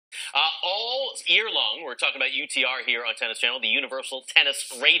All year long, we're talking about UTR here on Tennis Channel, the Universal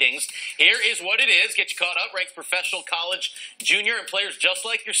Tennis Ratings. Here is what it is. Get you caught up. Ranks professional, college, junior, and players just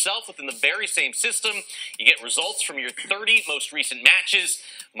like yourself within the very same system. You get results from your 30 most recent matches,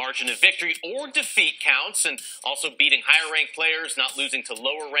 margin of victory or defeat counts, and also beating higher-ranked players, not losing to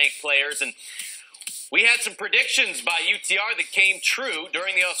lower-ranked players. And we had some predictions by UTR that came true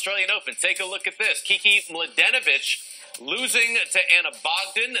during the Australian Open. Take a look at this. Kiki Mladenovic losing to Anna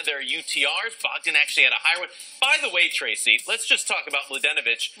Bogdan. Their UTRs. Bogdan actually had a higher one. By the way, Tracy, let's just talk about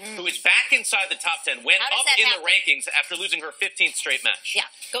Mladenovic, who is back inside the top 10, went up in the rankings after losing her 15th straight match. Yeah,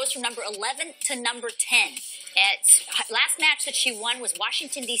 goes from number 11 to number 10. Last match that she won was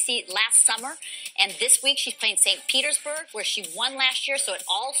Washington, D.C. last summer, and this week she's playing St. Petersburg, where she won last year, so it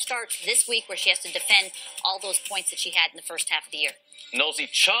all starts this week where she has to defend all those points that she had in the first half of the year. Nosy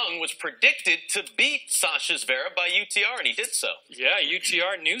Chung was predicted to beat Sasha Zverev by UTR, and he did so. Yeah,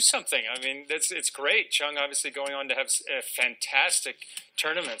 UTR knew something. I mean, it's great. Chung obviously going on to have a fantastic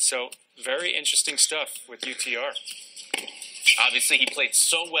tournament, so very interesting stuff with UTR. Obviously, he played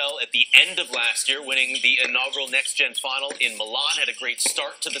so well at the end of last year, winning the inaugural Next Gen final in Milan. Had a great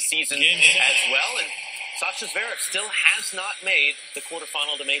start to the season as well. And Sasha Zverev still has not made the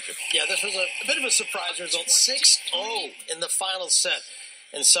quarterfinal of the major. Yeah, this was a bit of a surprise result. 6-0 in the final set.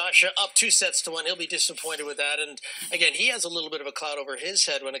 And Sasha up 2-1. He'll be disappointed with that. And again, he has a little bit of a cloud over his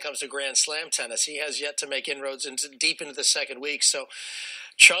head when it comes to Grand Slam tennis. He has yet to make inroads deep into the second week. So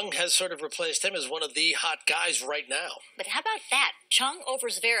Chung has sort of replaced him as one of the hot guys right now. But how about that? Chung over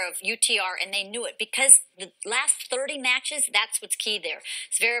Zverev, UTR, and they knew it because the last 30 matches, that's what's key there.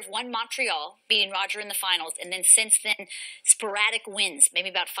 Zverev won Montreal, beating Roger in the finals, and then since then, sporadic wins, maybe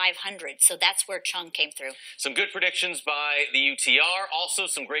about 500. So that's where Chung came through. Some good predictions by the UTR. Also,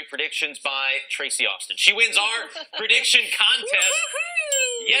 some great predictions by Tracy Austin. She wins our prediction contest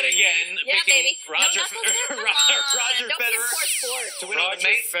yet again. Yeah, baby. Roger Don't be a Federer poor sport. to win Roger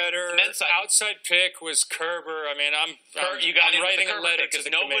on Federer. men's side. Outside pick was Kerber. I mean, I'm writing a letter to the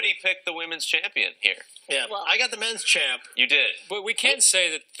nobody committee. picked the women's champion here. Yeah, Well, I got the men's champ. You did. But we can't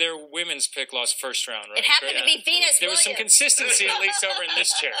say that their women's pick lost first round, right? It happened to be Venus There was some Williams. consistency, at least, over in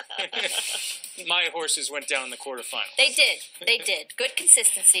this chair. My horses went down in the quarterfinals. They did. They did. Good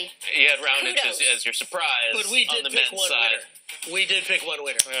consistency. You had Raonic Kudos. as your surprise But we on did the pick men's one side. winner. We did pick one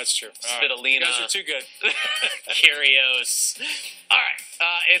winner. That's true. All right. Svitolina. You guys are too good. Kyrgios. All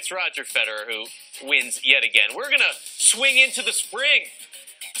right, it's Roger Federer who wins yet again. We're going to swing into the spring,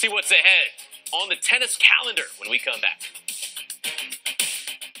 see what's ahead on the tennis calendar when we come back.